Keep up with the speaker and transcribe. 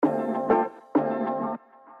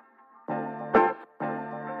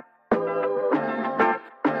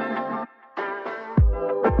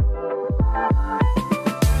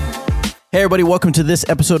Hey everybody, welcome to this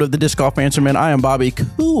episode of the Disc Golf Answerman. I am Bobby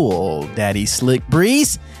Cool Daddy Slick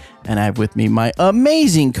Breeze, and I have with me my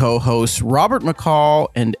amazing co-hosts Robert McCall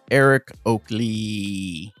and Eric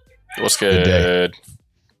Oakley. What's good?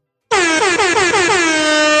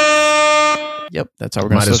 Yep, that's how we're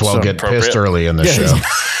going to Might as well get pissed early in the show.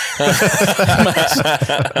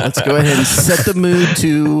 Let's go ahead and set the mood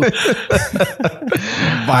to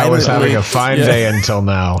I was having a fine day until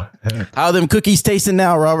now. How are them cookies tasting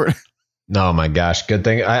now, Robert? Oh my gosh, good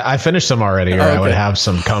thing I finished them already, or I would have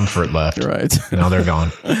some comfort left. Right. Now they're gone.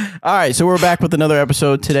 All right, so we're back with another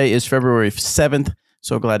episode. Today is February 7th.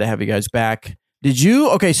 So glad to have you guys back.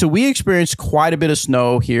 So we experienced quite a bit of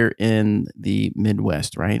snow here in the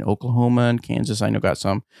Midwest, right? Oklahoma and Kansas, I know got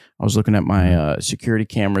some. I was looking at my security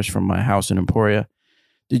cameras from my house in Emporia.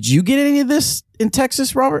 Did you get any of this in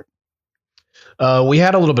Texas, Robert? We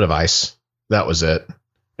had a little bit of ice. That was it.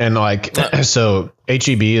 And so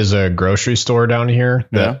HEB is a grocery store down here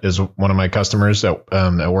that is one of my customers at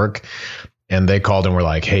work. And they called and were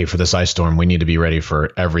like, hey, for this ice storm, we need to be ready for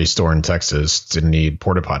every store in Texas to need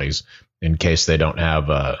porta potties in case they don't have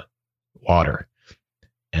water.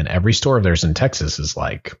 And every store of theirs in Texas is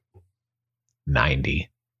like 90.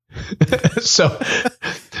 So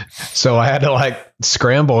I had to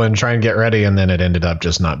scramble and try and get ready. And then it ended up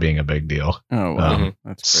just not being a big deal. Oh, wow.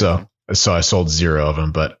 That's crazy. So I sold 0 of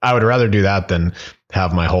them, but I would rather do that than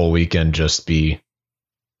have my whole weekend just be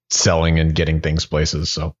selling and getting things places.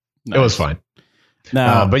 So It was fine.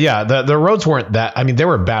 Now, but yeah, the roads weren't that. I mean, they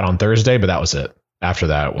were bad on Thursday, but that was it. After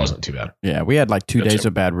that, it wasn't too bad. Yeah, we had 2 days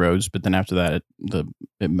of bad roads, but then after that,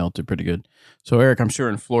 it melted pretty good. So Eric, I'm sure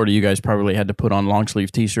in Florida, you guys probably had to put on long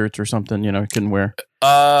sleeve T-shirts or something. You couldn't wear.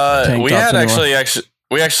 We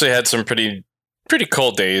actually had some pretty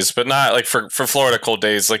cold days, but not for Florida cold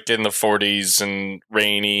days, in the 40s and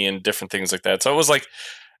rainy and different things like that. So it was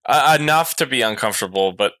enough to be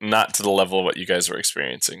uncomfortable, but not to the level of what you guys were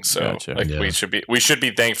experiencing. So gotcha. we should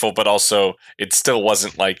be thankful, but also it still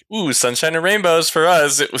wasn't ooh, sunshine and rainbows for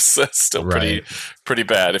us. It was still pretty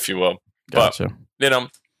bad, if you will. Gotcha. But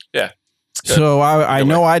yeah. So I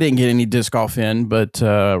know I didn't get any disc golf in, but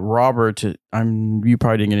Robert, you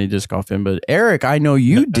probably didn't get any disc golf in, but Eric, I know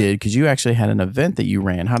you did because you actually had an event that you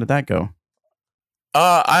ran. How did that go?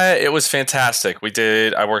 It was fantastic.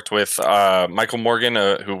 I worked with Michael Morgan,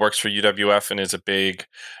 who works for UWF and is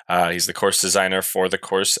he's the course designer for the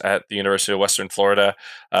course at the University of Western Florida.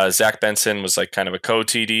 Zach Benson was kind of a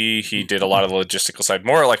co-TD. He did a lot of the logistical side,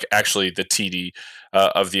 more actually the TD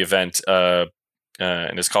of the event.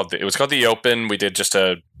 And it was called the Open. We did just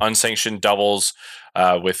a unsanctioned doubles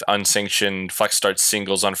with unsanctioned flex start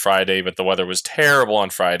singles on Friday, but the weather was terrible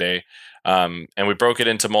on Friday. And we broke it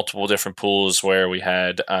into multiple different pools where we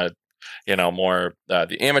had, more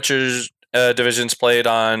the amateurs divisions played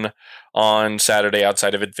on Saturday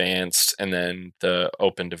outside of advanced, and then the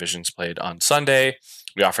open divisions played on Sunday.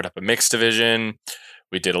 We offered up a mixed division.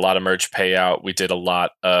 We did a lot of merge payout. We did a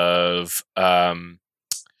lot of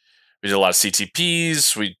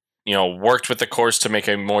CTPs. We worked with the course to make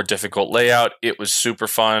a more difficult layout. It was super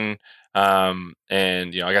fun. And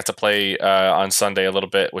I got to play on Sunday a little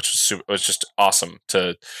bit, which was just awesome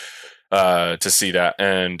to see that.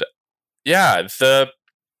 And yeah, the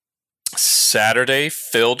Saturday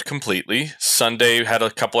filled completely. Sunday had a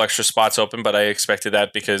couple extra spots open, but I expected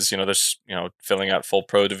that because there's filling out full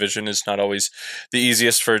pro division is not always the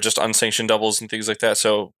easiest for just unsanctioned doubles and things like that.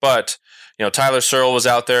 So, but Tyler Searle was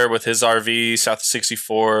out there with his RV south of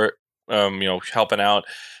 64, helping out.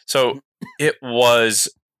 So it was.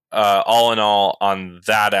 All in all, on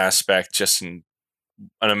that aspect, just an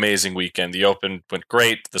amazing weekend. The Open went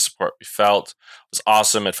great. The support we felt was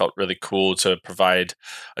awesome. It felt really cool to provide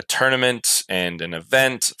a tournament and an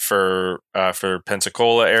event for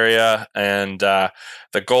Pensacola area. And the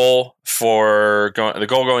goal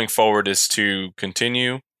going forward is to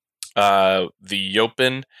continue the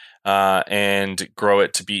Open and grow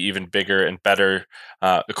it to be even bigger and better.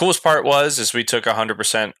 The coolest part is we took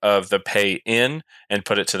 100% of the pay in and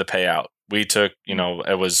put it to the payout. We took,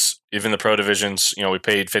 it was even the pro divisions, we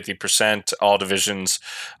paid 50%, all divisions.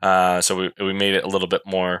 So we made it a little bit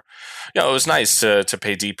more, it was nice to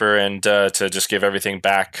pay deeper and to just give everything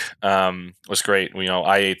back. Was great.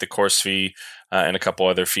 I ate the course fee and a couple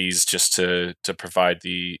other fees just to provide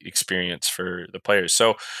the experience for the players.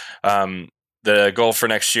 So, the goal for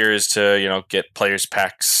next year is to, get players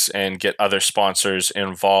packs and get other sponsors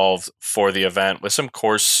involved for the event with some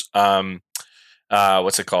course,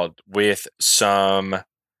 with some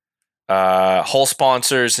whole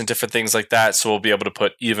sponsors and different things like that. So we'll be able to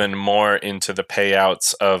put even more into the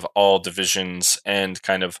payouts of all divisions and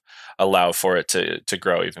kind of allow for it to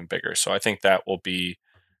grow even bigger. So I think that will be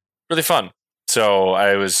really fun. So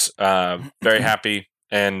I was very happy.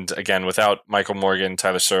 And again, without Michael Morgan,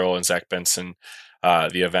 Tyler Searle, and Zach Benson,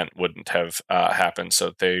 the event wouldn't have happened.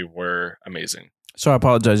 So they were amazing. So I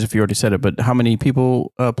apologize if you already said it, but how many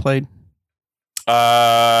people played?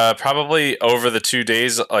 Probably over the 2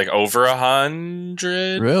 days, like over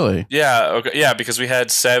 100. Really? Yeah. Okay. Yeah, because we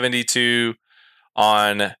had 72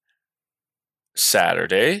 on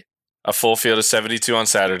Saturday, a full field of 72 on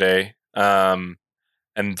Saturday.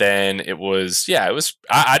 And then it was.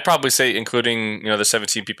 I'd probably say, including the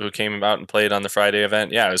 17 people who came out and played on the Friday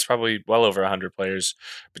event. Yeah, it was probably well over 100 players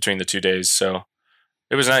between the 2 days. So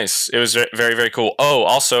it was nice. It was very, very cool. Oh,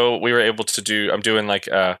 also, we were able to do. I'm doing like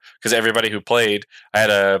because everybody who played, I had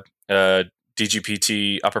a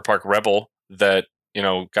DGPT Upper Park Rebel that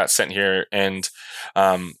got sent here, and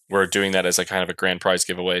we're doing that as a kind of a grand prize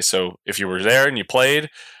giveaway. So if you were there and you played,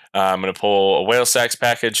 I'm going to pull a Whale Stacks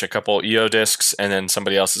package, a couple EO discs, and then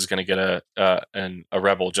somebody else is going to get a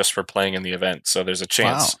Rebel just for playing in the event. So there's a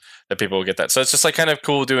chance that people will get that. So it's just like kind of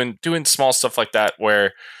cool doing small stuff like that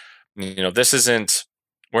where this isn't.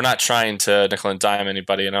 We're not trying to nickel and dime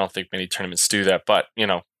anybody, and I don't think many tournaments do that. But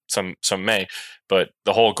some may. But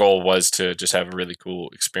the whole goal was to just have a really cool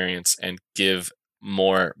experience and give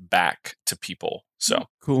more back to people. So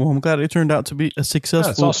cool. I'm glad it turned out to be a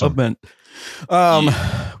successful event.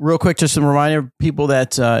 Real quick, just a reminder, people,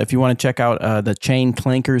 that if you want to check out the Chain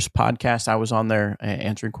Clankers podcast, I was on there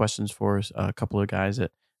answering questions for a couple of guys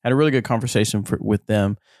that had a really good conversation with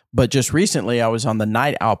them. But just recently, I was on the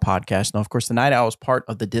Night Owl podcast. Now, of course, the Night Owl is part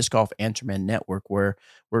of the Disc Golf Answerman Network, where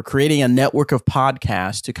we're creating a network of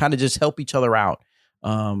podcasts to kind of just help each other out,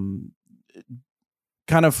 kind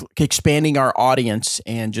of expanding our audience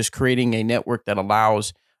and just creating a network that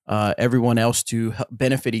allows everyone else to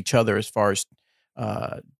benefit each other as far as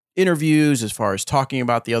interviews, as far as talking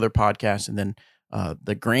about the other podcasts. And then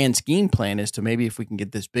the grand scheme plan is to maybe if we can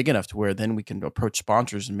get this big enough to where then we can approach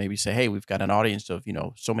sponsors and maybe say, hey, we've got an audience of,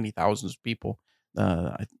 so many thousands of people.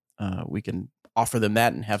 We can offer them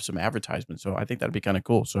that and have some advertisement. So I think that'd be kind of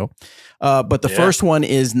cool. So, but the first one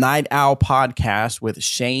is Night Owl Podcast with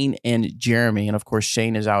Shane and Jeremy. And of course,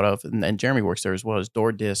 Shane is out of, and Jeremy works there as well as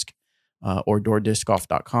DoorDisc or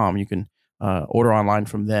DoorDiscGolf.com. You can order online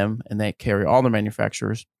from them, and they carry all the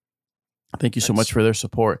manufacturers. Thank you so much for their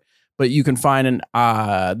support. But you can find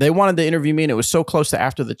they wanted to interview me, and it was so close to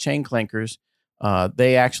after the Chain Clankers.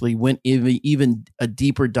 They actually went even a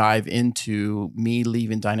deeper dive into me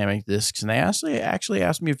leaving Dynamic Discs, and they actually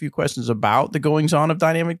asked me a few questions about the goings on of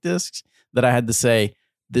Dynamic Discs that I had to say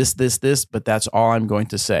this, but that's all I'm going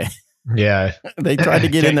to say. Yeah, they tried to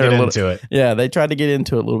get in there a little. Into it. Yeah, they tried to get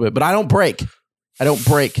into it a little bit, but I don't break.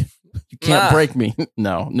 You can't break me.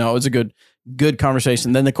 No, it was a good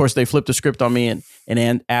conversation. Then, of course, they flipped the script on me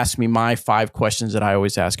and asked me my 5 questions that I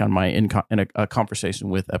always ask on my in a conversation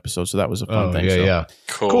with episode. So that was a fun thing. Yeah.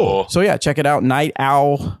 Cool. So yeah, check it out. Night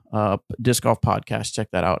Owl Disc Golf Podcast. Check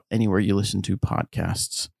that out anywhere you listen to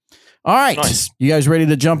podcasts. All right. Nice. You guys ready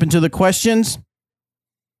to jump into the questions?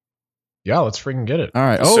 Yeah, let's freaking get it. All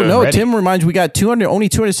right. Oh, no. Ready. Tim reminds we got only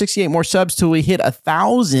 268 more subs till we hit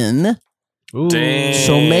 1,000. Ooh. Dang.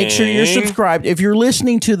 So make sure you're subscribed. If you're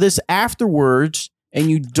listening to this afterwards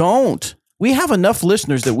and you don't, we have enough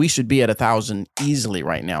listeners that we should be at 1,000 easily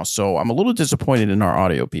right now. So I'm a little disappointed in our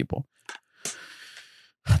audio people.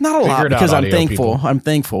 Not a lot, because I'm thankful. I'm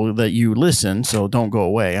thankful that you listen. So don't go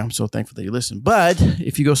away. I'm so thankful that you listen. But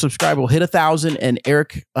if you go subscribe, we'll hit 1,000. And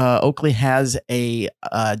Eric Oakley has a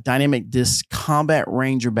Dynamic Disc Combat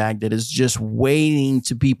Ranger bag that is just waiting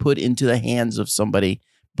to be put into the hands of somebody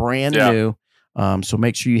brand new. So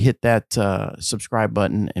make sure you hit that subscribe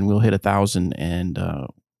button, and we'll hit 1,000. And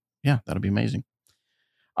that'll be amazing.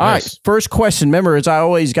 All right. First question. Remember, as I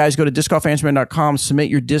always, guys, go to discgolfanswerman.com, submit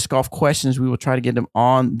your disc golf questions. We will try to get them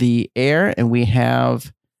on the air. And we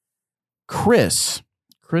have Chris.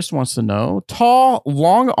 Chris wants to know, tall,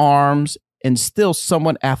 long arms, and still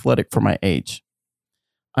somewhat athletic for my age.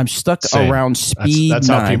 I'm stuck around speed. That's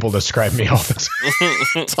how people describe me all the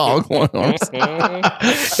time. Tall, long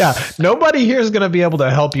arms. Yeah, nobody here is going to be able to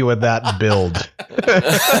help you with that build.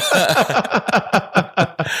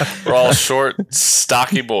 We're all short,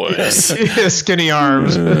 stocky boys. Skinny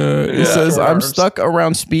arms. He says, I'm stuck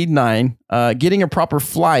around speed 9, getting a proper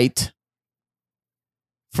flight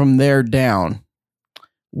from there down.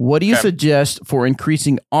 What do you suggest for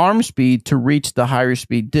increasing arm speed to reach the higher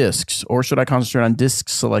speed discs? Or should I concentrate on disc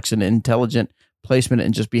selection and intelligent placement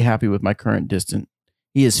and just be happy with my current distance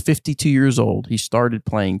He is 52 years old. He started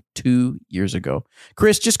playing 2 years ago.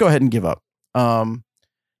 Chris, just go ahead and give up.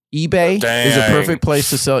 eBay is a perfect place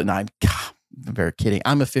to sell it. No, I'm very kidding.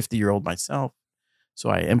 I'm a 50-year-old myself, so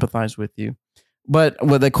I empathize with you. But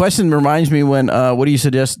the question reminds me when, what do you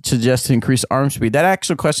suggest to increase arm speed? That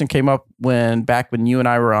actual question came up back when you and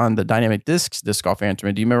I were on the Dynamic Disc Golf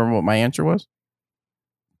Answer. Do you remember what my answer was?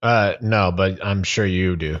 No, but I'm sure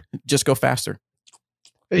you do. Just go faster.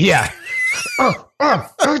 Yeah.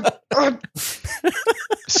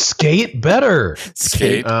 Skate better.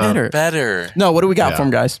 Skate better. No, what do we got for him,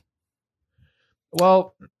 guys?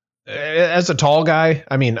 Well, as a tall guy,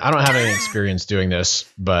 I mean, I don't have any experience doing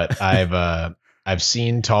this, but I've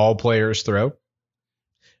seen tall players throw,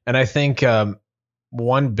 and I think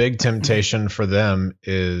one big temptation for them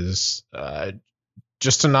is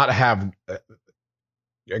just to not have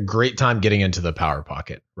a great time getting into the power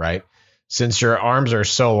pocket, right? Since your arms are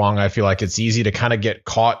so long, I feel like it's easy to kind of get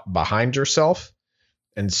caught behind yourself,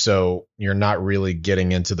 and so you're not really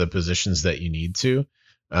getting into the positions that you need to.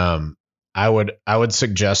 I would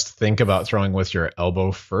suggest think about throwing with your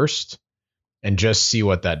elbow first, and just see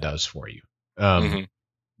what that does for you.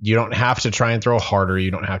 You don't have to try and throw harder.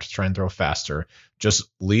 You don't have to try and throw faster. Just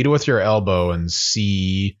lead with your elbow and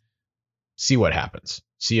see what happens.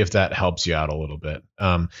 See if that helps you out a little bit.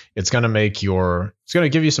 It's going to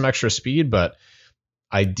give you some extra speed, but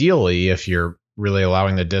ideally, if you're really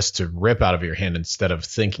allowing the disc to rip out of your hand instead of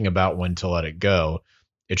thinking about when to let it go,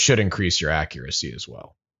 it should increase your accuracy as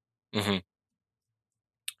well. Mm-hmm.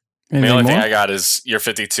 The only thing I got is you're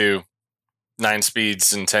 52. 9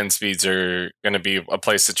 speeds and 10 speeds are going to be a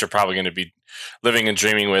place that you're probably going to be living and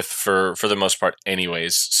dreaming with for the most part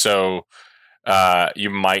anyways. So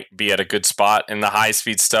you might be at a good spot, and the high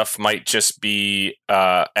speed stuff might just be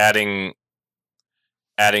adding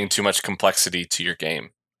too much complexity to your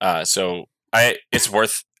game. So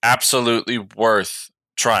it's absolutely worth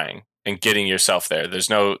trying and getting yourself there.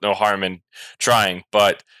 There's no harm in trying,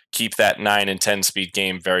 but keep that 9 and 10 speed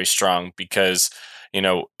game very strong, because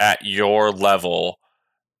at your level,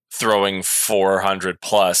 throwing 400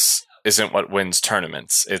 plus isn't what wins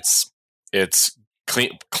tournaments. It's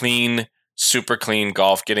clean, super clean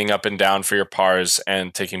golf, getting up and down for your pars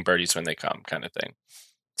and taking birdies when they come, kind of thing.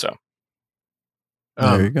 So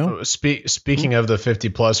there you go. Speaking of the 50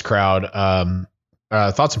 plus crowd,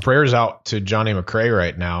 thoughts and prayers out to Johnny McRae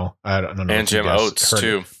right now. I don't know. And Jim Oates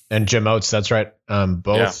too. And Jim Oates, that's right.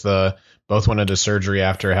 Both went into surgery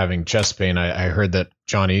after having chest pain. I heard that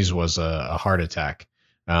Johnny's was a heart attack,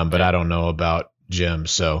 but I don't know about Jim.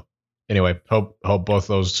 So anyway, hope both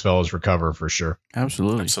those fellows recover for sure.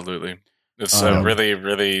 Absolutely. It's a really,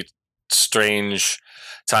 really strange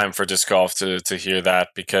time for disc golf to hear that,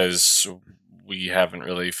 because we haven't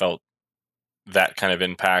really felt that kind of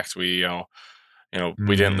impact. We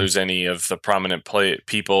we didn't lose any of the prominent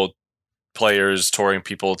players, touring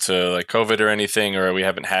people to like COVID or anything, or we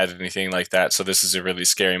haven't had anything like that. So this is a really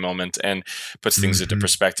scary moment, and puts things into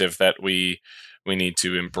perspective that we need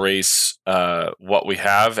to embrace what we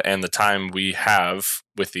have and the time we have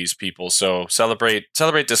with these people. So celebrate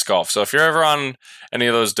disc golf. So if you're ever on any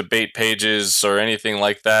of those debate pages or anything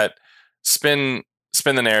like that, spin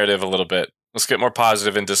the narrative a little bit. Let's get more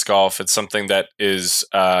positive in disc golf. It's something that is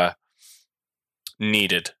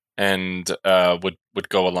needed and would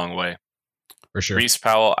go a long way. For sure. Reese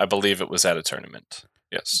Powell, I believe it was at a tournament.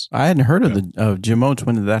 Yes. I hadn't heard of Jim Oates.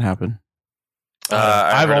 When did that happen?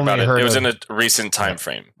 I've only heard it was in a recent time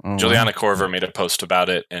frame. Oh, Juliana Korver made a post about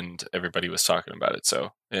it, and everybody was talking about it.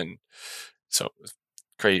 So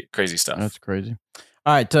crazy stuff. That's crazy.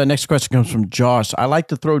 All right. Next question comes from Josh. I like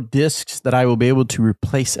to throw discs that I will be able to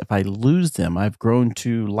replace if I lose them. I've grown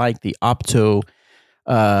to like the Opto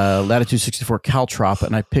Latitude 64 Caltrop,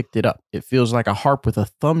 and I picked it up. It feels like a harp with a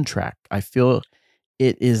thumb track. I feel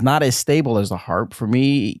it is not as stable as a harp. For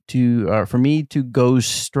me to go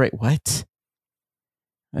straight. What?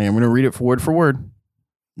 I'm going to read it word for word.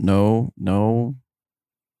 No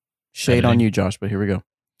shade on you, Josh, but here we go.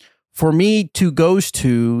 For me to goes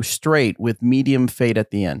to straight with medium fade at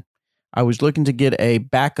the end. I was looking to get a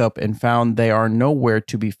backup and found they are nowhere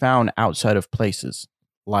to be found outside of places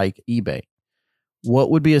like eBay. What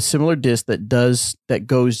would be a similar disc that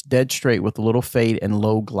goes dead straight with a little fade and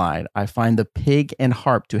low glide? I find the Pig and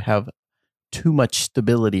Harp to have too much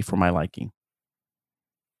stability for my liking.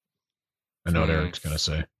 I know what Eric's going to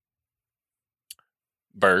say.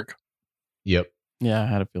 Berg. Yep. Yeah, I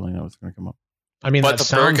had a feeling that was going to come up. I mean, but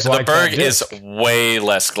the Berg is way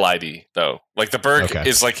less glidey, though. Like the Berg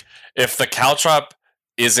is like, if the Caltrop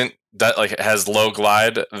isn't that like has low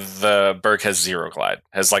glide, the Berg has zero glide.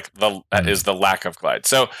 Has like is the lack of glide.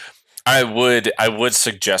 So I would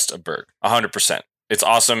suggest a Berg 100%. It's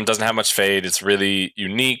awesome. Doesn't have much fade. It's really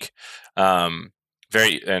unique.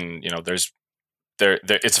 Very, and there's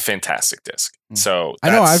it's a fantastic disc. So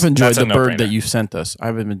I know I've enjoyed the Berg no-brainer. that you sent us.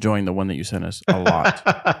 I've been enjoying the one that you sent us a lot.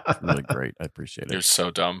 It's really great. I appreciate it. You're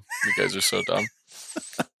so dumb. You guys are so dumb.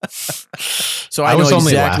 So I know was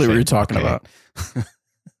exactly only what you're talking laughing. about.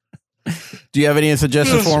 Do you have any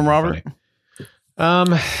suggestions for him, Robert?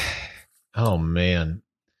 Oh man,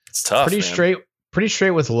 It's tough. pretty man.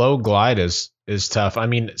 straight with low glide is tough. I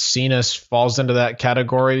mean, Cenas falls into that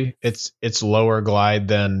category. It's lower glide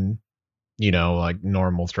than like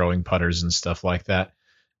normal throwing putters and stuff like that.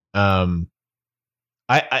 I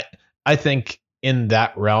think in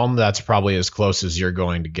that realm, that's probably as close as you're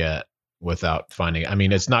going to get without finding. I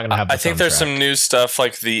mean, it's not going to have. The I think thumb there's track. some new stuff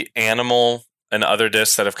like the Animal and other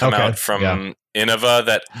discs that have come Okay, out from yeah. Innova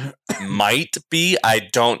that might be. I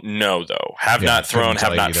don't know though. Have Yeah, not thrown, couldn't tell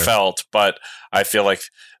have you not either. felt, but I feel like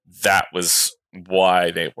that was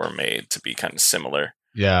why they were made to be kind of similar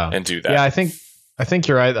Yeah, and do that. yeah. I think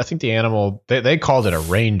you're right. I think the Animal they called it a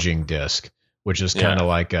ranging disc, which is kind of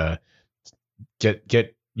like a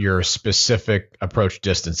get your specific approach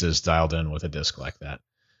distances dialed in with a disc like that.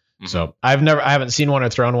 Mhm. So I haven't seen one or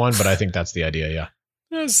thrown one, but I think that's the idea. Yeah,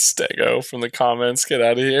 Stego from the comments, get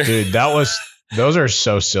out of here. dude, those are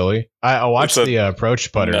so silly. I watched It's a the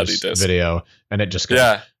approach nutty putters disc. video, and it just goes,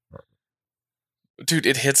 Yeah. Dude,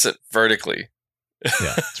 it hits it vertically.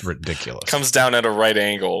 yeah, it's ridiculous. Comes down at a right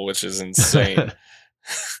angle, which is insane.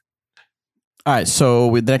 All right.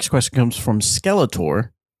 So the next question comes from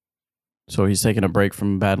Skeletor. So he's taking a break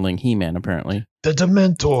from battling He-Man, apparently, The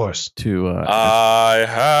Dementors. to I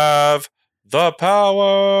have the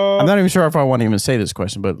power. I'm not even sure if I want to even say this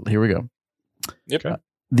question, but here we go. Yep. Okay.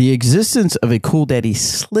 The existence of a Cool Daddy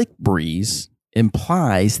Slick Breeze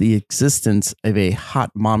implies the existence of a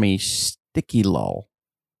Hot Mommy Sticky Lull.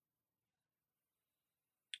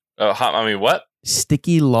 Hot Mommy, what?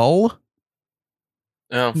 Sticky Lull?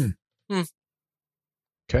 Oh,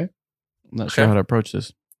 Okay. I'm not sure Okay. how to approach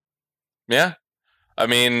this. yeah. I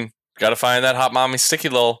mean, gotta find that Hot Mommy sticky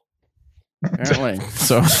lull. Apparently.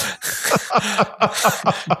 So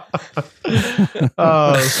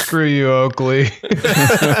Oh, screw you, Oakley.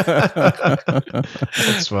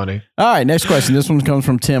 That's funny. All right, next question. This one comes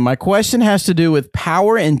from Tim. My question has to do with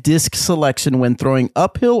power and disc selection when throwing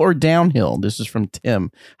uphill or downhill. This is from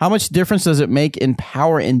Tim. How much difference does it make in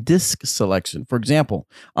power and disc selection? For example,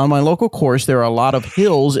 on my local course, there are a lot of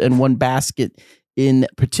hills, and one basket in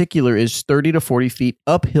particular is 30 to 40 feet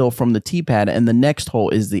uphill from the tee pad, and the next hole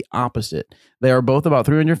is the opposite. They are both about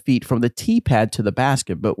 300 feet from the tee pad to the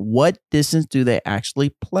basket, but what distance do they actually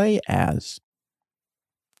play as?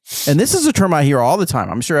 And this is a term I hear all the time.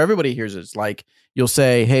 I'm sure everybody hears it. It's like you'll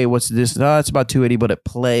say, hey, what's the distance? Oh, it's about 280, but it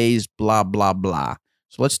plays blah, blah, blah.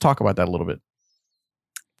 So let's talk about that a little bit.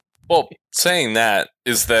 Well, saying that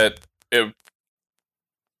is that it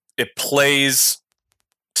plays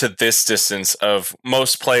to this distance of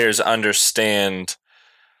most players understand,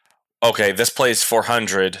 okay, this plays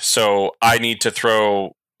 400, so I need to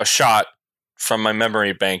throw a shot from my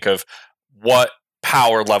memory bank of what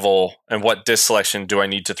power level and what disc selection do I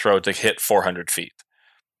need to throw to hit 400 feet.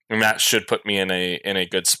 And that should put me in a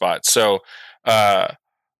good spot. So I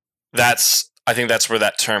think that's where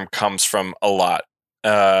that term comes from a lot,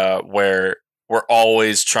 where we're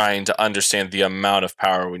always trying to understand the amount of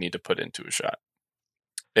power we need to put into a shot.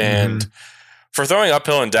 And for throwing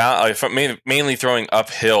uphill and down, mainly throwing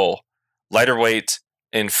uphill, lighter weight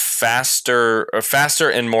and faster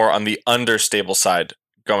and more on the understable side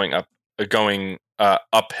going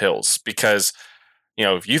uphills, because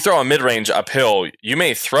if you throw a mid-range uphill, you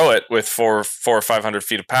may throw it with 400 or 500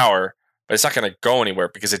 feet of power, but it's not going to go anywhere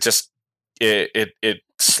because it just it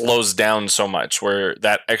slows down so much, where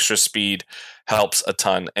that extra speed helps a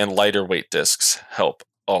ton, and lighter weight discs help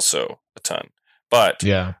also a ton. But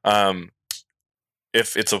Yeah.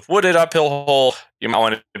 if it's a wooded uphill hole, you might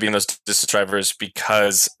want to be in those distance drivers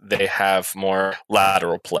because they have more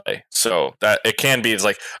lateral play. So that it can be, it's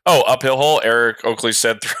like, oh, uphill hole, Eric Oakley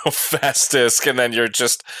said throw fast disc, and then you're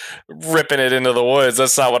just ripping it into the woods.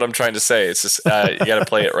 That's not what I'm trying to say. It's just you got to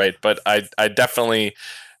play it right. But I definitely,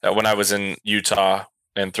 when I was in Utah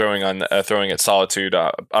and throwing at Solitude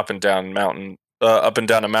up and down a mountain, I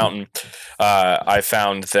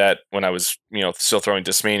found that when I was still throwing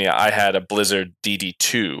Discmania, I had a Blizzard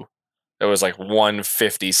DD2 that was like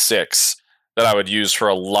 156 that I would use for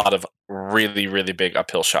a lot of really, really big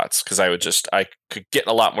uphill shots, because I could get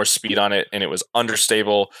a lot more speed on it, and it was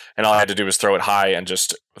understable, and all I had to do was throw it high and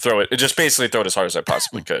just basically throw it as hard as I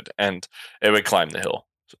possibly could, and it would climb the hill.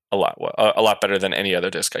 a lot better than any other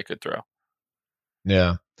disc I could throw.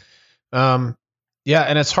 Yeah. Yeah,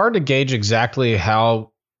 and it's hard to gauge exactly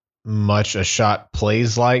how much a shot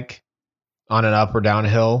plays like on an up or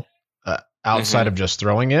downhill outside of just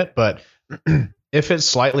throwing it. But if it's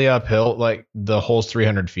slightly uphill, like the hole's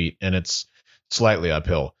 300 feet and it's slightly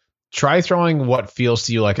uphill, try throwing what feels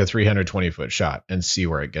to you like a 320-foot shot and see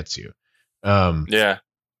where it gets you. Yeah.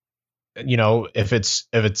 You know, if it's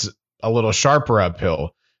a little sharper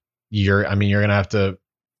uphill, you're going to have to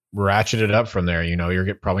ratchet it up from there. You know,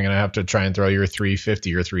 you're probably going to have to try and throw your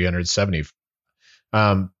 350 or 370.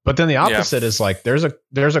 But then the opposite is like there's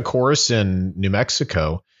a course in New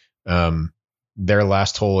Mexico. Their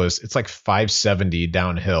last hole it's like 570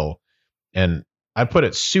 downhill, and I put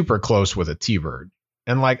it super close with a T-bird.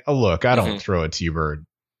 And like, look, I don't throw a T-bird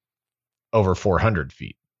over 400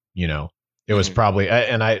 feet. You know, it was probably,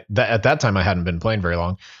 and at that time I hadn't been playing very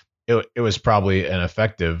long. It was probably an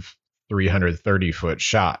effective 330-foot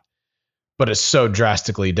shot, but it's so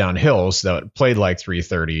drastically downhill so that it played like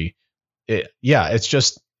 330. It's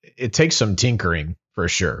just, it takes some tinkering for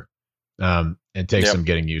sure. It takes some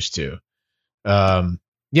getting used to. And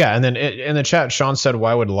then in the chat, Sean said,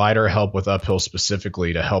 why would LiDAR help with uphill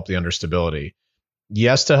specifically to help the understability?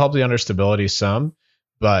 Yes, to help the understability some,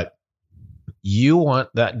 but you want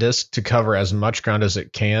that disc to cover as much ground as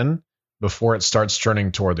it can before it starts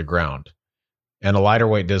turning toward the ground. And a lighter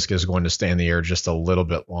weight disc is going to stay in the air just a little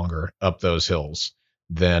bit longer up those hills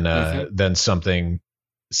than something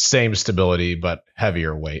same stability but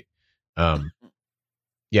heavier weight.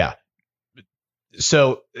 Yeah.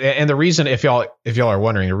 So, and the reason, if y'all are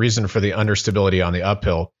wondering, the reason for the understability on the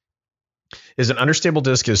uphill is an understable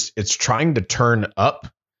disc it's trying to turn up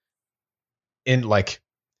in like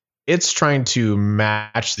it's trying to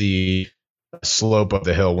match the slope of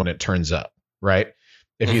the hill when it turns up, right?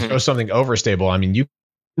 If you throw something overstable, I mean, you can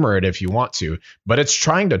hammer it if you want to, but it's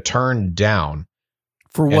trying to turn down.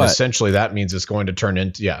 For what? And essentially, that means it's going to turn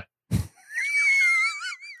into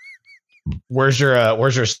Where's your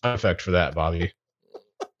sound effect for that, Bobby?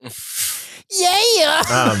 Yeah.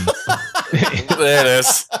 There it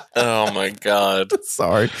is. Oh my God.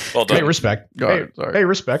 Sorry. Well done. Hey, respect. Sorry. Hey,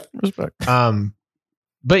 respect. Respect.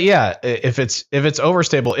 But yeah, if it's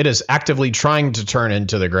overstable, it is actively trying to turn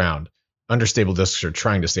into the ground. Understable discs are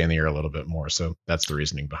trying to stay in the air a little bit more, so that's the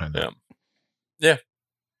reasoning behind that. Yeah.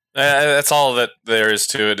 That's all that there is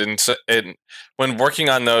to it. And when working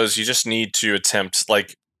on those, you just need to attempt,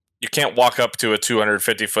 like, you can't walk up to a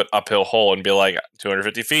 250-foot uphill hole and be like,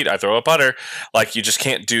 250 feet, I throw a putter. Like, you just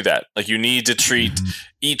can't do that. Like, you need to treat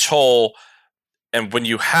each hole, and when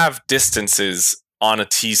you have distances on a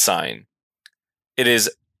T sign, it's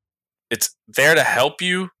there to help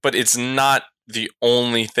you, but it's not the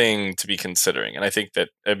only thing to be considering. And I think that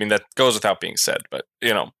goes without being said, but,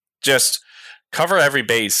 you know, just cover every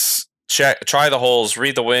base, try the holes,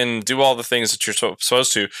 read the wind, do all the things that you're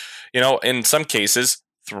supposed to. You know, in some cases,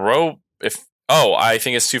 I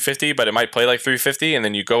think it's 250, but it might play like 350, and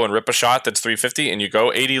then you go and rip a shot that's 350 and you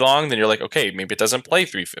go 80 long, then you're like, okay, maybe it doesn't play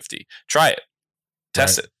 350. Try it.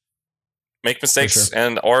 Test it. Make mistakes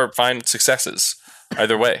or find successes.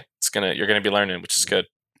 Either way, you're gonna be learning, which is good.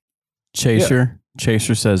 Chaser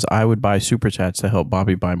says, I would buy super chats to help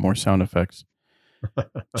Bobby buy more sound effects.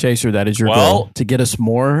 Chaser, that is your goal, to get us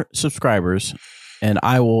more subscribers, and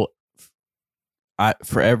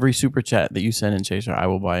for every super chat that you send in, Chaser, I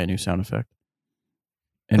will buy a new sound effect,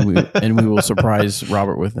 and we will surprise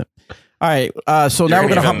Robert with it. All right, so now we're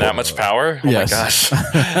gonna hop that much power. Oh my gosh!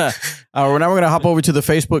 Now we're gonna hop over to the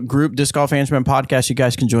Facebook group, Disc Golf Answerman Podcast. You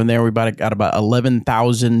guys can join there. We got about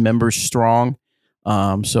 11,000 members strong.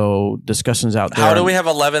 So discussions out there. How do we have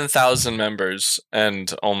 11,000 members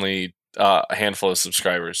and only a handful of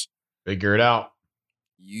subscribers? Figure it out.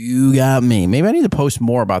 You got me. Maybe I need to post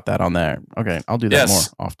more about that on there. Okay, I'll do that more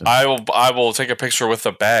often. I will take a picture with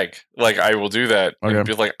a bag. Like, I will do that. Okay. And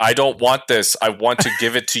be like, I don't want this. I want to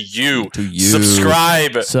give it to you.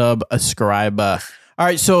 Subscribe. All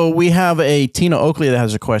right, so we have a Tina Oakley that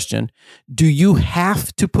has a question. Do you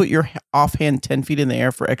have to put your offhand 10 feet in the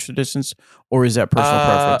air for extra distance, or is that personal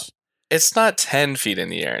preference? It's not 10 feet in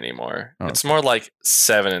the air anymore. Oh. It's more like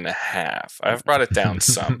 7.5. I've brought it down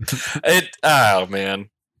some. Oh man,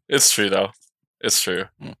 it's true though. It's true.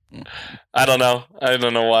 Mm-hmm. I don't know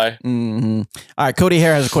why. Mm-hmm. All right, Cody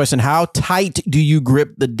Hare has a question. How tight do you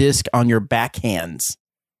grip the disc on your backhands?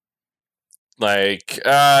 Like,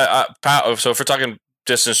 so if we're talking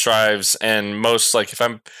distance drives, and most, like, if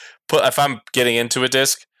I'm getting into a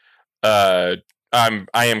disc, I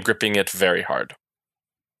am gripping it very hard.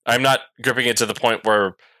 I'm not gripping it to the point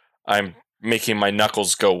where I'm making my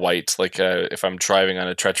knuckles go white. Like if I'm driving on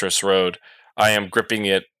a treacherous road, I am gripping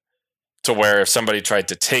it to where if somebody tried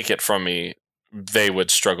to take it from me, they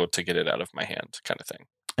would struggle to get it out of my hand, kind of thing.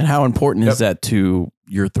 And how important is that to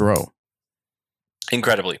your throw?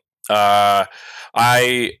 Incredibly. I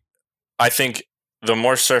think the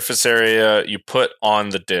more surface area you put on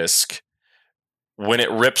the disc, when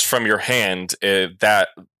it rips from your hand, that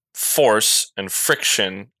force and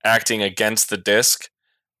friction acting against the disc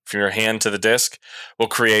from your hand to the disc will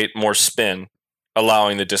create more spin,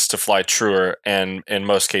 allowing the disc to fly truer and in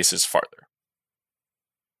most cases farther.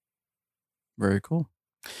 Very cool.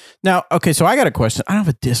 Now, okay, so I got a question. I don't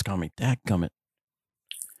have a disc on me. Dadgummit.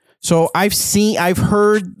 So I've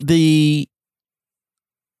heard the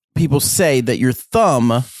people say that your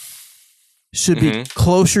thumb should be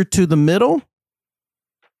closer to the middle.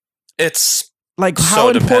 It's like how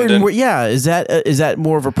important? Is that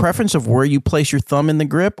more of a preference of where you place your thumb in the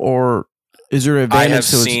grip, or is there an advantage? I have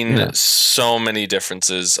seen so many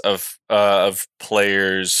differences of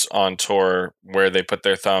players on tour where they put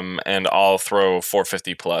their thumb, and I'll throw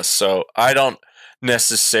 450 plus. So I don't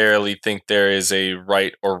necessarily think there is a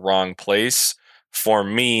right or wrong place. For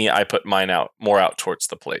me, I put mine more out towards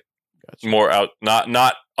the plate, more out,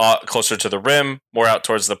 not closer to the rim, more out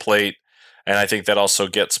towards the plate, and I think that also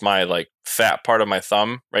gets my like fat part of my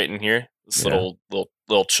thumb right in here, this little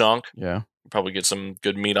chunk. Yeah, probably get some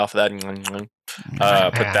good meat off of that.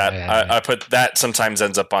 I put that sometimes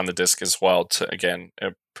ends up on the disc as well to again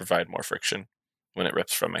provide more friction when it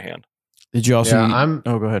rips from my hand. Did you also?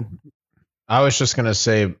 Oh, go ahead. I was just gonna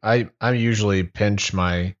say I usually pinch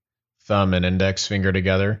my thumb and index finger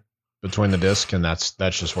together between the disc, and that's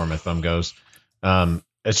just where my thumb goes.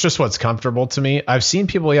 It's just what's comfortable to me. I've seen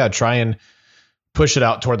people try and push it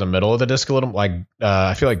out toward the middle of the disc a little. Like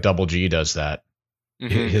I feel like Double G does that.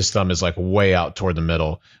 Mm-hmm. His thumb is like way out toward the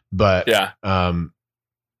middle, but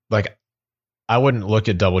like I wouldn't look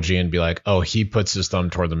at Double G and be like, oh, he puts his thumb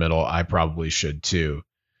toward the middle, I probably should too.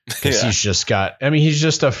 Because he's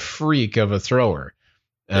just a freak of a thrower.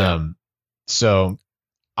 So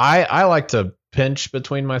I like to pinch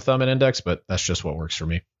between my thumb and index, but that's just what works for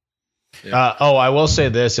me. Yeah. I will say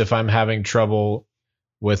this: if I'm having trouble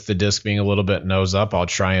with the disc being a little bit nose up, I'll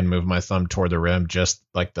try and move my thumb toward the rim, just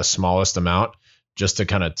like the smallest amount, just to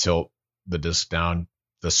kind of tilt the disc down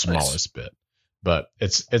the smallest bit. But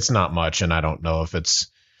it's not much, and I don't know if it's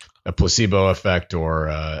a placebo effect or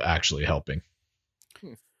actually helping.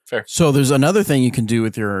 Fair. So there's another thing you can do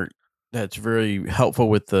with that's very helpful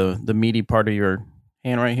with the meaty part of your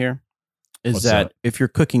hand right here. What's that? If you're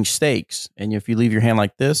cooking steaks and if you leave your hand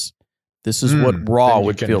like this is what raw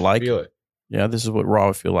would feel like. Yeah, this is what raw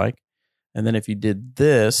would feel like. And then if you did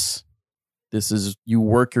this is you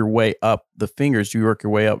work your way up the fingers. You work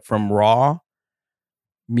your way up from raw,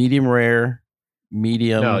 medium rare,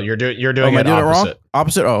 medium. No, you're doing it opposite. Wrong?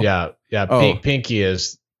 Opposite. Oh, yeah. Pinky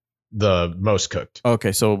is the most cooked.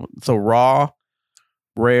 Okay, so raw,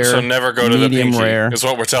 rare. So never go to the pinky. Rare, is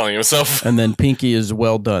what we're telling you. So and then pinky is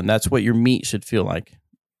well done. That's what your meat should feel like.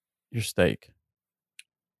 Your steak.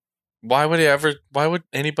 Why would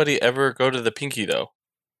anybody ever go to the pinky though?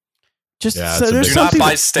 Just so there's some people.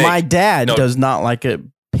 Buy steak. My dad does not like it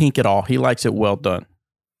pink at all. He likes it well done.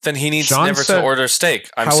 Then he needs to order steak.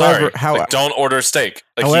 Sorry. Don't order steak.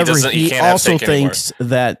 However, he can't also thinks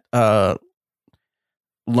that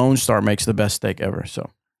Lone Star makes the best steak ever. So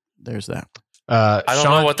there's that. I don't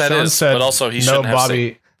know what that is, but also he shouldn't have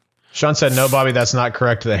steak. Sean said, no, Bobby, that's not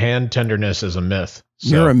correct. The hand tenderness is a myth.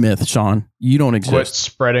 So you're a myth, Sean. You don't exist. Quit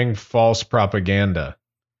spreading false propaganda.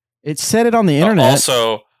 It said it on the internet.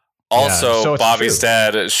 So Bobby's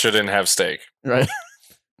dad shouldn't have steak. Right.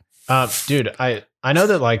 Dude, I know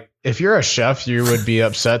that like if you're a chef, you would be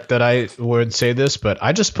upset that I would say this, but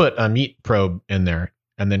I just put a meat probe in there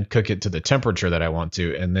and then cook it to the temperature that I want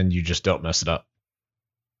to, and then you just don't mess it up.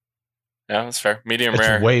 Yeah, that's fair. Medium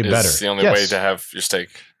rare way better. Is the only way to have your steak.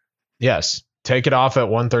 Yes. Take it off at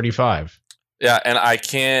 135. Yeah, and I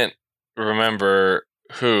can't remember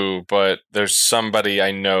who, but there's somebody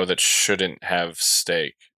I know that shouldn't have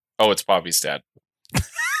steak. Oh, it's Bobby's dad.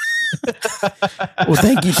 Well,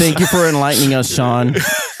 thank you for enlightening us, Sean.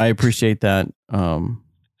 I appreciate that.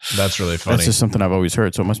 That's really funny. That's just something I've always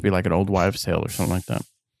heard, so it must be like an old wives' tale or something like that.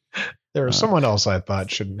 There was someone else I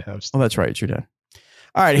thought shouldn't have steak. Oh, that's right. It's your dad.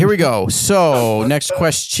 All right, here we go. So, next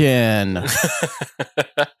question.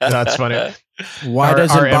 That's funny. Why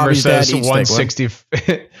doesn't Bobby's dad eat 160?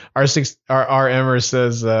 Our Emmer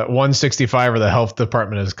says 165 or the health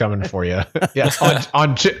department is coming for you. Yeah,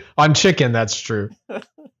 on chicken, that's true.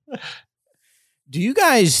 Do you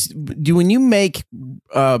when you make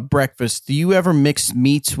breakfast, do you ever mix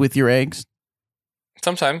meats with your eggs?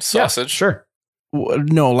 Sometimes sausage. Yeah, sure.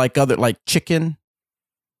 No, like chicken.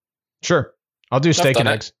 Sure. I'll do steak and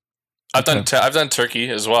it. eggs. I've done turkey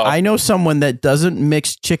as well. I know someone that doesn't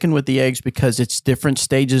mix chicken with the eggs because it's different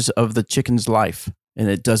stages of the chicken's life, and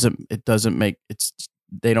it doesn't make it's.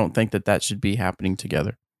 They don't think that should be happening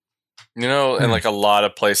together. You know, in like a lot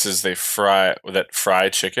of places they fry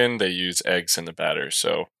chicken, they use eggs in the batter,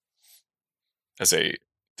 so to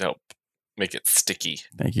help make it sticky.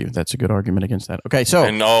 Thank you. That's a good argument against that. Okay, so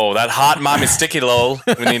that hot mommy sticky lol.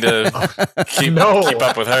 We need to keep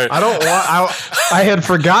up with her. I don't want. I had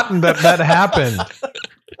forgotten that happened.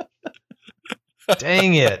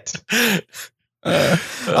 Dang it. All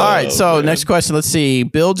right. So next question. Let's see.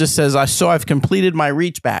 Bill just says, I've completed my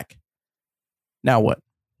reach back. Now what?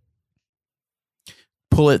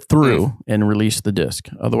 Pull it through and release the disc.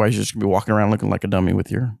 Otherwise, you're just gonna be walking around looking like a dummy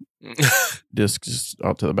with your disc just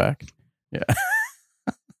out to the back. Yeah.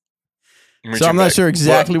 So I'm not sure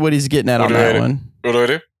exactly what he's getting at on that one. What do I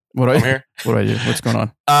do? I'm here. What do I do? What's going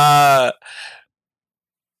on?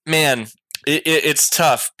 Man, it's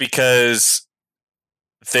tough because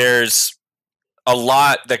there's a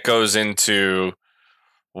lot that goes into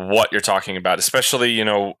what you're talking about, especially,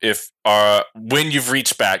 if when you've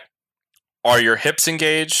reached back, are your hips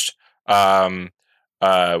engaged? Is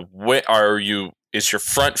your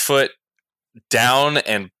front foot down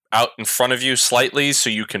and out in front of you slightly so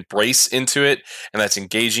you can brace into it, and that's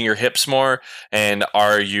engaging your hips more? And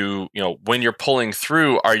are you, when you're pulling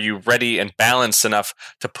through, are you ready and balanced enough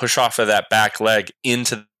to push off of that back leg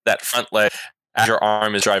into that front leg as your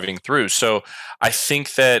arm is driving through? So I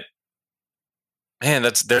think that, man,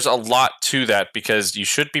 there's a lot to that, because you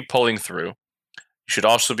should be pulling through. You should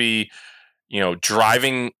also be,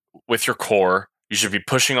 driving with your core. You should be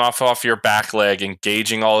pushing off your back leg,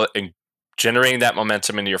 engaging and generating that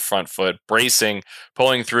momentum into your front foot, bracing,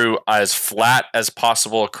 pulling through as flat as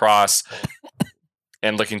possible across,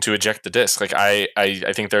 and looking to eject the disc. Like I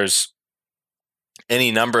think there's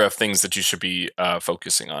any number of things that you should be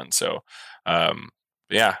focusing on. So,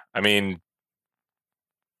 yeah, I mean,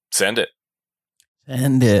 send it.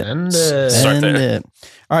 Send it.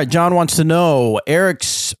 All right. John wants to know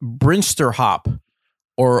Eric's Brinster hop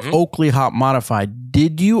or Oakley hop modified.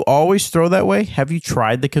 Did you always throw that way? Have you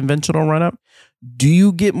tried the conventional run up? Do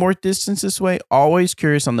you get more distance this way? Always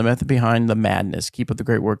curious on the method behind the madness. Keep up the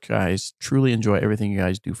great work, guys. Truly enjoy everything you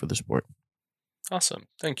guys do for the sport. Awesome.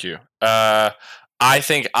 Thank you. I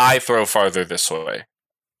think I throw farther this way.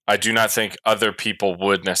 I do not think other people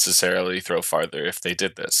would necessarily throw farther if they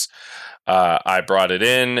did this. I brought it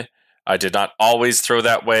in. I did not always throw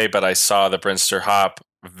that way, but I saw the Brinster hop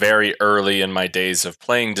very early in my days of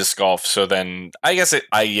playing disc golf. So then I guess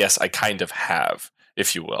I kind of have,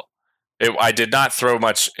 if you will. I did not throw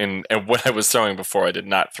much in what I was throwing before. I did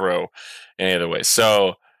not throw any other way.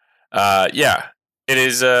 So, yeah, it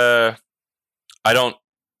is. I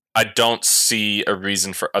don't see a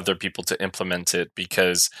reason for other people to implement it,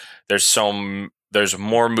 because there's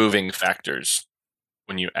more moving factors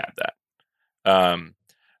when you add that.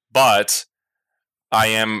 But I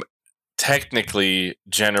am technically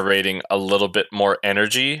generating a little bit more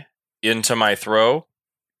energy into my throw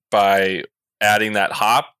by adding that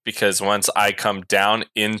hop, because once I come down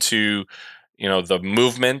into the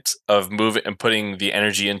movement of moving and putting the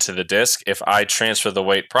energy into the disc, if I transfer the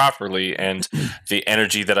weight properly and the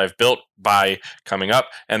energy that I've built by coming up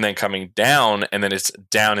and then coming down, and then it's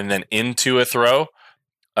down and then into a throw,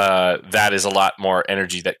 that is a lot more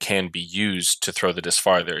energy that can be used to throw the disc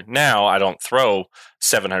farther. Now, I don't throw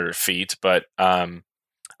 700 feet, but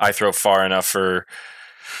I throw far enough for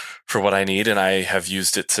what I need, and I have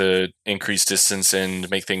used it to increase distance and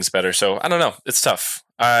make things better. So I don't know. It's tough.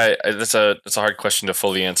 That's a hard question to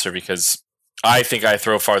fully answer, because I think I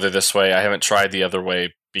throw farther this way. I haven't tried the other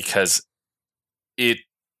way because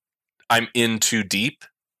I'm in too deep,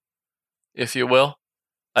 if you will.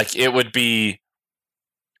 Like it would be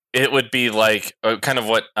like kind of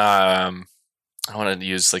what I wanted to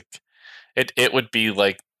use. Like it would be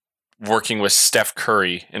like working with Steph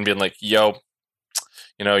Curry and being like, yo,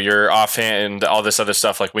 you're offhand, all this other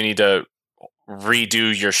stuff. Like, we need to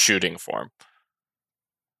redo your shooting form.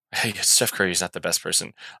 Hey, Steph Curry's not the best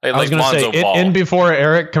person. I was going to say, in before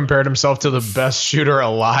Eric compared himself to the best shooter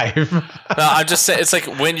alive. No, I'm just saying, it's like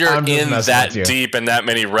when you're in that deep and that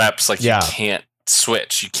many reps, like you can't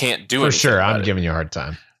switch. You can't do it. For sure, I'm giving you a hard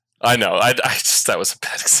time. I know. I just, that was a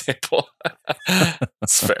bad example.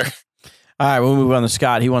 That's fair. All right, we'll move on to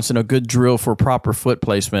Scott. He wants to know good drill for proper foot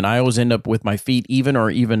placement. I always end up with my feet even or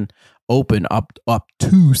even open,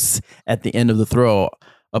 obtuse at the end of the throw.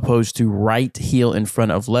 opposed to right heel in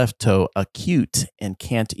front of left toe, acute and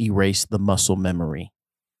can't erase the muscle memory?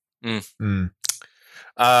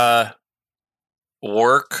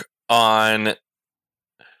 Work on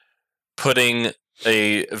putting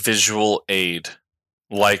a visual aid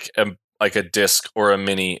like a disc or a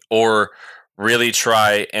mini, or really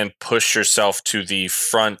try and push yourself to the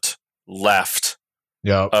front left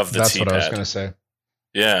of the that's T-pad. What I was going to say.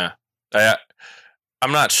 Yeah.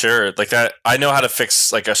 I'm not sure. Like that, I know how to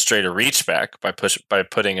fix like a straighter reach back by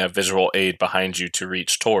putting a visual aid behind you to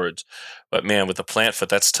reach towards. But man, with the plant foot,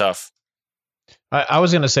 that's tough. I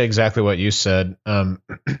was going to say exactly what you said.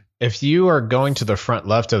 If you are going to the front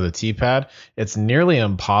left of the T-pad, it's nearly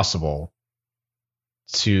impossible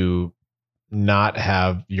to not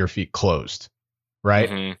have your feet closed, right?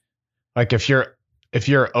 Mm-hmm. Like if you're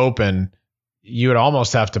open, you would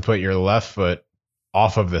almost have to put your left foot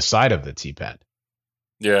off of the side of the T-pad.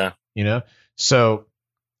 Yeah. So,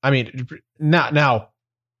 I mean, now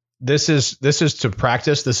this is to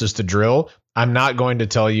practice. This is to drill. I'm not going to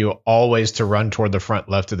tell you always to run toward the front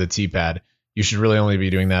left of the T-pad. You should really only be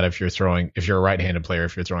doing that if you're a right-handed player,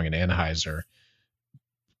 if you're throwing an Anheuser,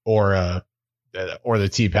 or the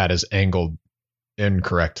T-pad is angled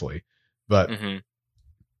incorrectly. But,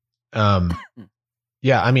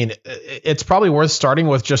 yeah, I mean, it's probably worth starting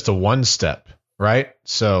with just a one step, right?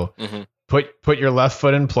 So put your left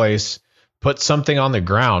foot in place, put something on the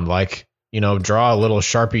ground, like, draw a little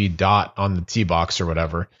Sharpie dot on the tee box or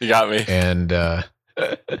whatever. You got me. And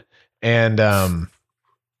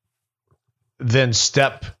then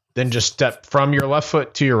just step from your left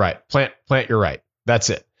foot to your right. Plant your right. That's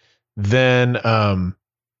it. Then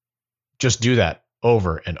just do that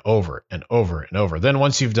over and over and over and over. Then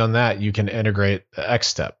once you've done that, you can integrate the X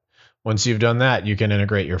step. Once you've done that, you can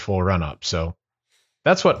integrate your full run up. So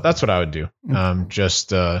that's what I would do.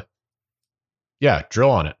 Drill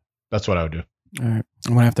on it. That's what I would do. All right.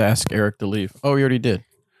 I'm going to have to ask Eric to leave. Oh, we already did.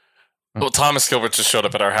 Well, Thomas Gilbert just showed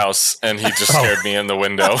up at our house, and he just scared me in the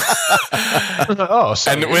window.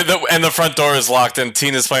 And the front door is locked, and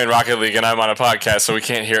Tina's playing Rocket League, and I'm on a podcast, so we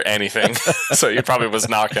can't hear anything. So he probably was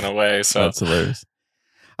knocking away. So that's hilarious.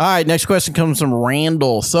 All right, next question comes from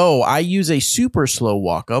Randall. So I use a super slow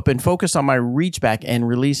walk up and focus on my reach back and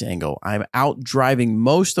release angle. I'm out driving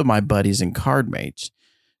most of my buddies and card mates.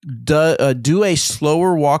 Do a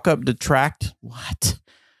slower walk up detract? What?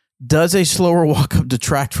 Does a slower walk up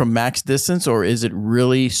detract from max distance, or is it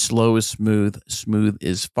really slow is smooth? Smooth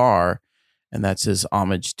is far. And that's his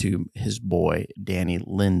homage to his boy, Danny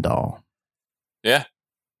Lindahl. Yeah,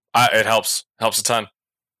 it helps. Helps a ton.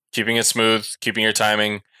 Keeping it smooth, keeping your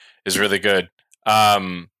timing is really good.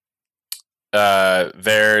 There's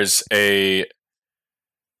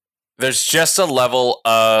just a level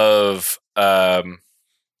of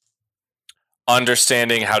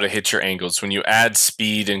understanding how to hit your angles. When you add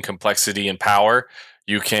speed and complexity and power,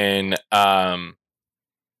 you can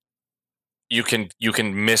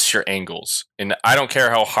miss your angles. And I don't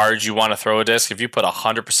care how hard you want to throw a disc. If you put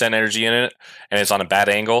 100% energy in it and it's on a bad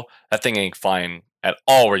angle, that thing ain't flying at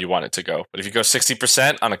all where you want it to go. But if you go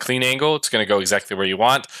 60% on a clean angle, it's going to go exactly where you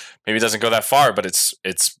want. Maybe it doesn't go that far, but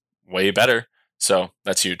it's way better. So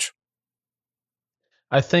that's huge.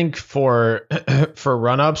 I think for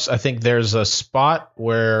run-ups, I think there's a spot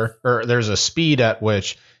or there's a speed at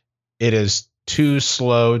which it is too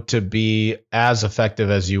slow to be as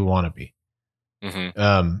effective as you want to be.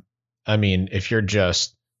 Mm-hmm. I mean, if you're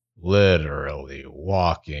just literally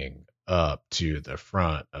walking up to the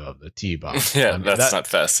front of the tee box, yeah, that's not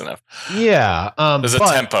fast enough. Yeah, there's a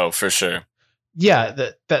tempo for sure. Yeah,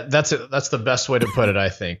 that's it. That's the best way to put it, I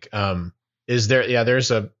think.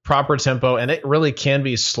 There's a proper tempo, and it really can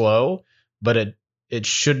be slow, but it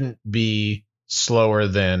shouldn't be slower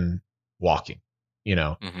than walking.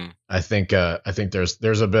 Mm-hmm. I think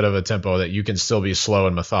there's a bit of a tempo that you can still be slow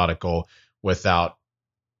and methodical without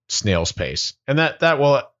snail's pace, and that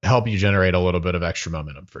will help you generate a little bit of extra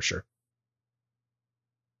momentum for sure.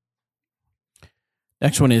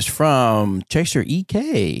 Next one is from Chaser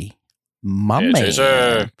EK. Man.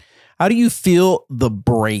 Chaser. How do you feel the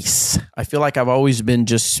brace? I feel like I've always been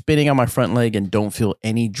just spinning on my front leg and don't feel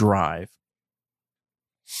any drive.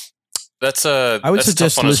 I would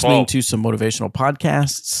suggest listening to some motivational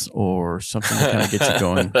podcasts or something to kind of get you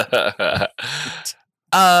going.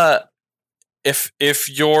 If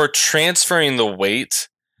you're transferring the weight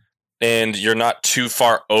and you're not too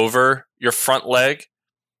far over your front leg,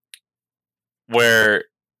 where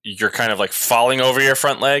you're kind of like falling over your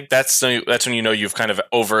front leg, that's when you know you've kind of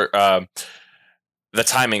over the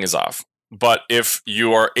timing is off. But if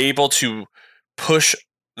you are able to push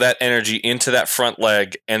that energy into that front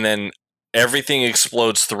leg and then everything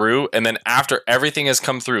explodes through, and then after everything has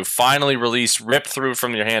come through, finally released, ripped through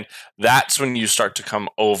from your hand, that's when you start to come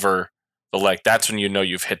over the leg. That's when you know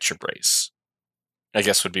you've hit your brace. I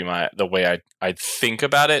guess would be the way I'd think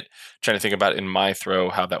about it. Trying to think about in my throw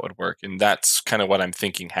how that would work, and that's kind of what I'm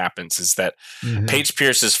thinking happens. Is that Paige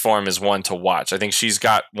Pierce's form is one to watch. I think she's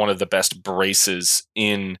got one of the best braces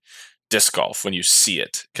in disc golf when you see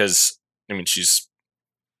it, because I mean she's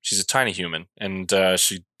a tiny human, and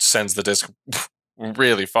she sends the disc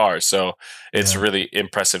really far. So it's really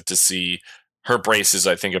impressive to see her brace is,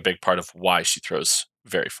 I think, a big part of why she throws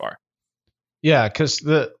very far. Yeah, because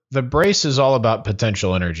the brace is all about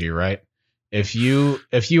potential energy, right? If you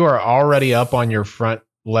are already up on your front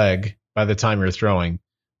leg by the time you're throwing,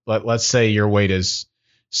 let's say your weight is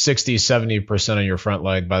 60-70% on your front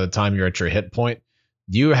leg by the time you're at your hit point,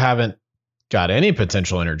 you haven't got any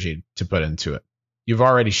potential energy to put into it. You've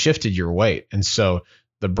already shifted your weight. And so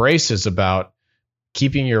the brace is about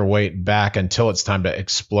keeping your weight back until it's time to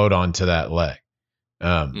explode onto that leg.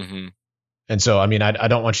 And so, I mean, I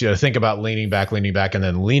don't want you to think about leaning back, and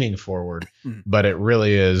then leaning forward, but it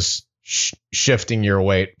really is shifting your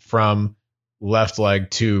weight from left leg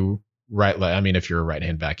to right leg. I mean, if you're a right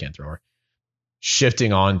hand backhand thrower,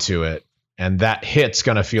 shifting onto it, and that hit's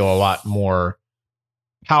going to feel a lot more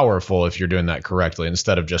powerful if you're doing that correctly,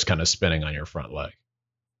 instead of just kind of spinning on your front leg.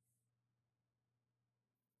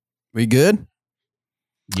 We good?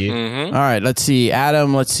 Yeah. All right, let's see.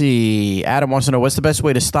 Adam wants to know, what's the best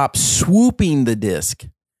way to stop swooping the disc?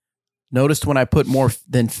 Noticed when I put more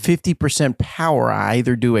than 50% power, I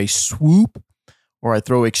either do a swoop or I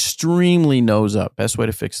throw extremely nose up. Best way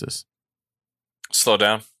to fix this? Slow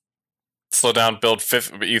down, build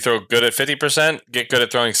 50. You throw good at 50%, get good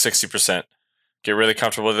at throwing 60%. Get really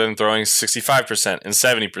comfortable with it and throwing 65% and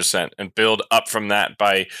 70%, and build up from that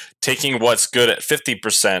by taking what's good at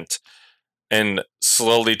 50% and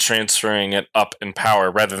slowly transferring it up in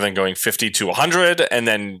power, rather than going 50 to 100 and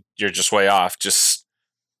then you're just way off. Just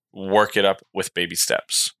work it up with baby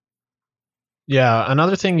steps. Yeah,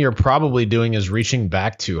 another thing you're probably doing is reaching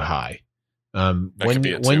back too high.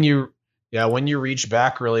 When you reach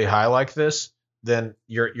back really high like this, then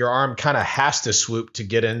your arm kind of has to swoop to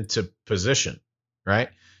get into position, right?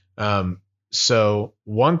 So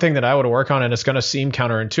one thing that I would work on, and it's going to seem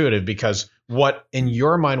counterintuitive, because what in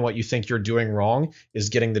your mind, what you think you're doing wrong is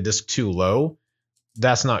getting the disc too low.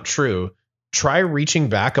 That's not true. Try reaching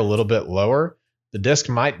back a little bit lower. The disc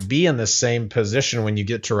might be in the same position when you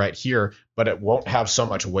get to right here, but it won't have so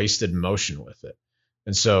much wasted motion with it.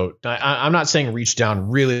 And so I'm not saying reach down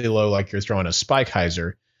really low like you're throwing a spike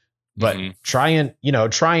hyzer, but try and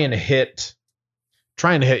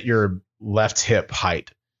hit your left hip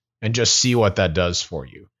height and just see what that does for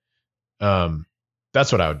you.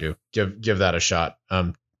 That's what I would do. Give that a shot.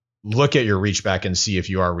 Look at your reach back and see if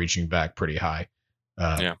you are reaching back pretty high.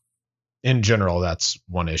 In general, that's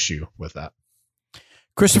one issue with that.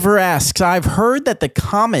 Christopher asks, I've heard that the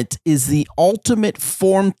Comet is the ultimate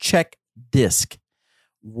form check disc.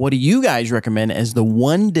 What do you guys recommend as the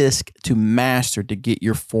one disc to master to get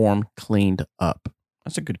your form cleaned up?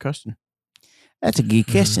 That's a good question. That's a good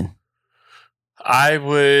question. I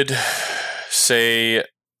would say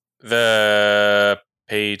the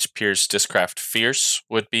Paige Pierce Discraft Fierce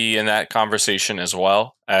would be in that conversation, as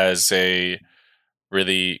well as a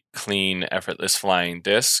really clean, effortless flying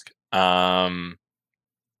disc.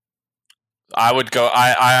 I would go.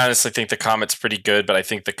 I honestly think the Comet's pretty good, but I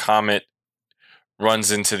think the Comet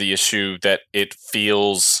runs into the issue that it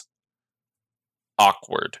feels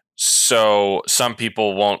awkward. So some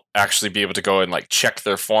people won't actually be able to go and like check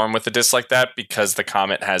their form with a disc like that, because the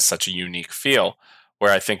Comet has such a unique feel,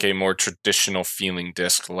 where I think a more traditional feeling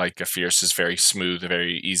disc like a Fierce is very smooth,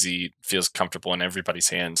 very easy, feels comfortable in everybody's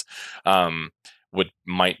hands,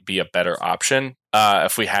 might be a better option.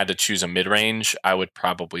 If we had to choose a mid-range, I would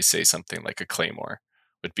probably say something like a Claymore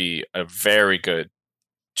would be a very good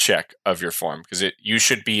check of your form, because you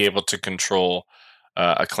should be able to control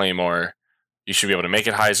a Claymore. You should be able to make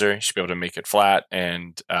it hyzer, you should be able to make it flat,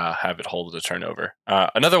 and have it hold the turnover.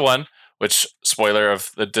 Another one, which, spoiler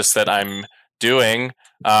of the disc that I'm doing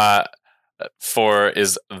for,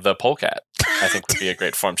 is the Polecat. I think would be a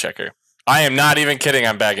great form checker. I am not even kidding.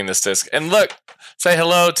 I'm bagging this disc. And look, say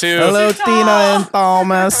hello to Tina and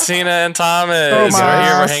Thomas. Tina and Thomas. We're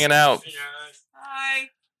here. We're hanging out. Hi.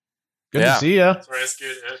 Good to see you. Sorry, I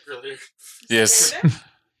scared Ed earlier. Yes.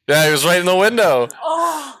 Yeah, he was right in the window.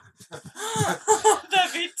 Oh,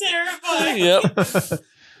 that'd be terrifying.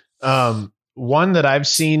 Yep. One that I've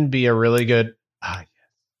seen be a really good.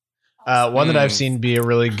 That I've seen be a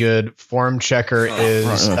really good form checker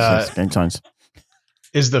is.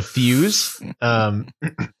 is the fuse.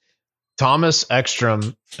 Thomas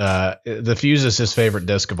Ekstrom, the fuse is his favorite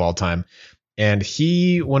disc of all time. And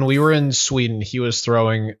when we were in Sweden, he was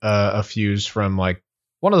throwing a fuse from like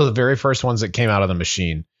one of the very first ones that came out of the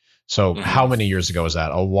machine. So how many years ago was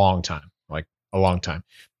that? A long time.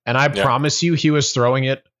 And I promise you, he was throwing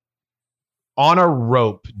it on a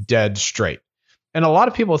rope dead straight. And a lot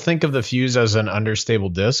of people think of the fuse as an understable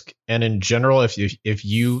disc. And in general, if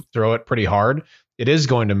you throw it pretty hard, it is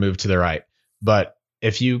going to move to the right. But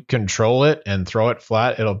if you control it and throw it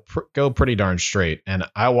flat, it'll go pretty darn straight. And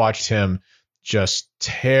I watched him just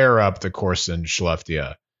tear up the Corson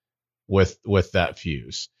Skellefteå with that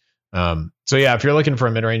fuse. So yeah, if you're looking for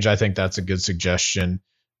a mid-range, I think that's a good suggestion.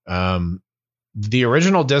 The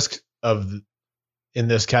original disc in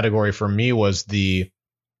this category for me was the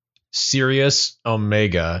Sirius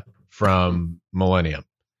Omega from Millennium.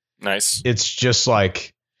 Nice. It's just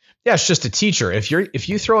like, it's just a teacher. If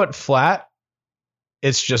you throw it flat,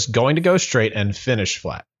 it's just going to go straight and finish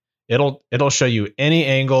flat. It'll show you any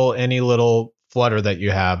angle, any little flutter that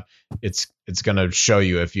you have. It's going to show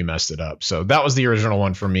you if you messed it up. So that was the original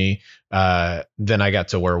one for me. Then I got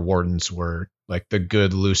to where Wardens were like the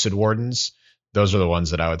good Lucid Wardens. Those are the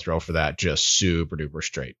ones that I would throw for that, just super duper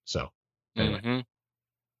straight. So anyway.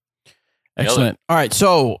 Excellent. All right.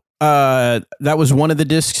 So that was one of the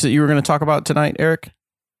discs that you were going to talk about tonight, Eric?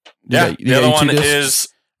 The other one is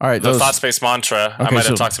all right, the Thought Space Mantra. Okay, I might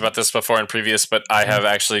have talked about this before in previous, but I have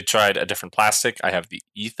actually tried a different plastic. I have the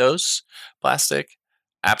Ethos plastic.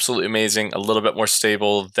 Absolutely amazing. A little bit more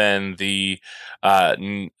stable than the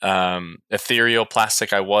ethereal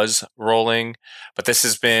plastic I was rolling. But this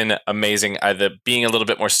has been amazing. Being a little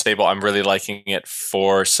bit more stable, I'm really liking it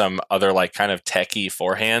for some other like kind of techie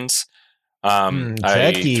forehands.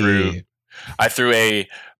 Techie. I threw a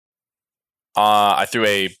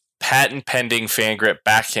patent pending fan grip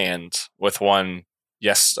backhand with one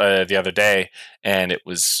the other day, and it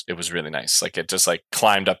was really nice. Like it just like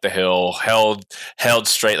climbed up the hill, held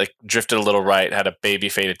straight, like drifted a little right, had a baby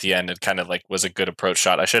fade at the end, and kind of like was a good approach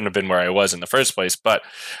shot. I shouldn't have been where I was in the first place, but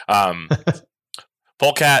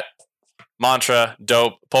Polecat Mantra,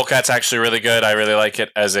 dope. Polecat's actually really good. I really like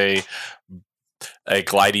it as a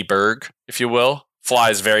glidey Berg, if you will.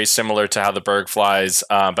 Flies very similar to how the Berg flies,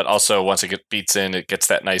 but also once it beats in, it gets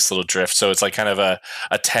that nice little drift. So it's like kind of a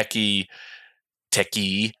techie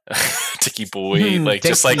boy, like techie.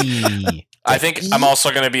 Just like I think I'm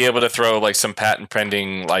also going to be able to throw like some patent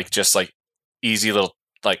pending, like just like easy little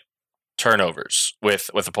like turnovers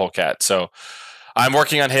with a Polecat. So I'm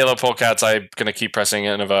working on Halo Polecats. I'm going to keep pressing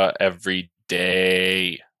Innova every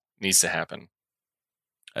day. Needs to happen.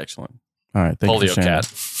 Excellent. All right. Thank you for sharing.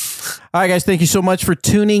 All right, guys. Thank you so much for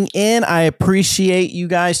tuning in. I appreciate you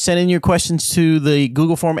guys sending your questions to the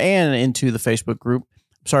Google form and into the Facebook group.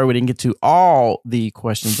 Sorry we didn't get to all the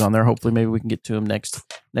questions on there. Hopefully, maybe we can get to them next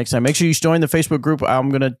time. Make sure you join the Facebook group. I'm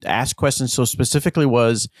going to ask questions. So specifically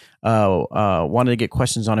wanted to get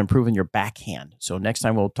questions on improving your backhand. So next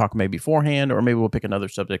time we'll talk maybe forehand, or maybe we'll pick another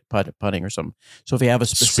subject, putting or something. So if you have a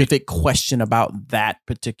specific question about that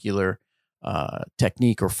particular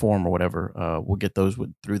technique or form or whatever, we'll get those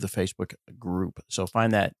through the Facebook group. So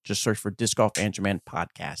find that. Just search for Disc Golf Answer Man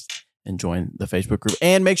Podcast and join the Facebook group.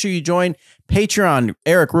 And make sure you join Patreon.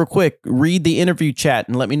 Eric, real quick, read the interview chat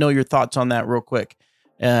and let me know your thoughts on that real quick.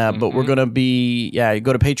 But we're going to be, you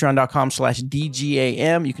go to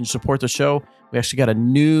patreon.com/DGAM. You can support the show. We actually got a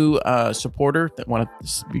new supporter that want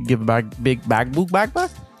to give a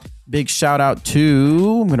big shout out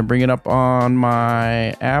to, I'm going to bring it up on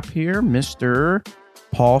my app here, Mr.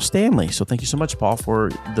 Paul Stanley. So thank you so much, Paul, for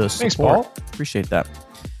the support. Thanks, Paul. Appreciate that.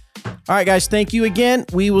 All right, guys. Thank you again.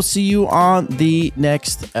 We will see you on the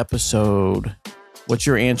next episode. What's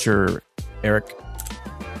your answer, Eric?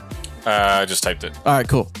 I just typed it. All right,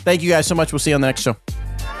 cool. Thank you guys so much. We'll see you on the next show.